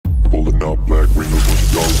Rolling up black windows once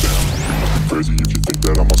you go down. You must be crazy if you think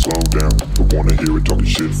that I'ma slow down. Don't wanna hear it talking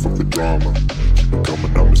shit, fuck the drama. Keep it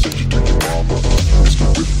coming, I'ma send you to your mama. Mr.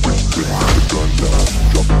 Whip, whip, whip, with the guns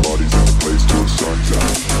out. Dropping bodies in the place till the sun's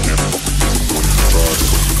out. Can't fuck with this, I'm going to try.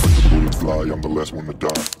 When the bullets fly, I'm the last one to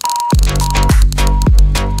die.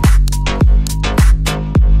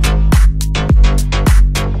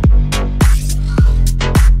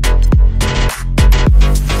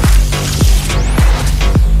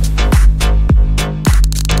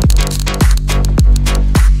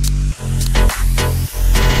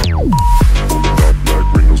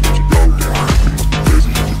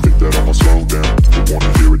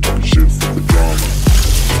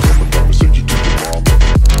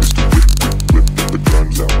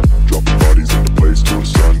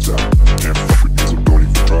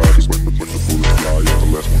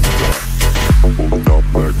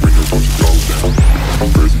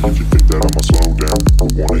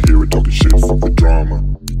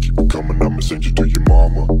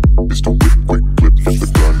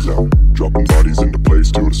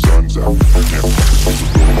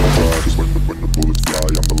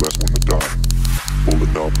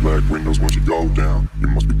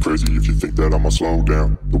 Slow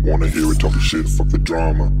down, don't wanna hear it talking shit, fuck the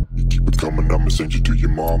drama. You keep it coming, I'ma send you to your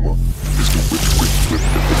mama. Mr. Whip, whip, flip,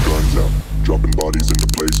 get the guns out. Dropping bodies in the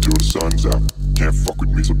place till the sun's out. Can't fuck with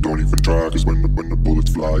me, so don't even try. Cause when the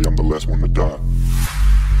bullets fly, I'm the last one to die.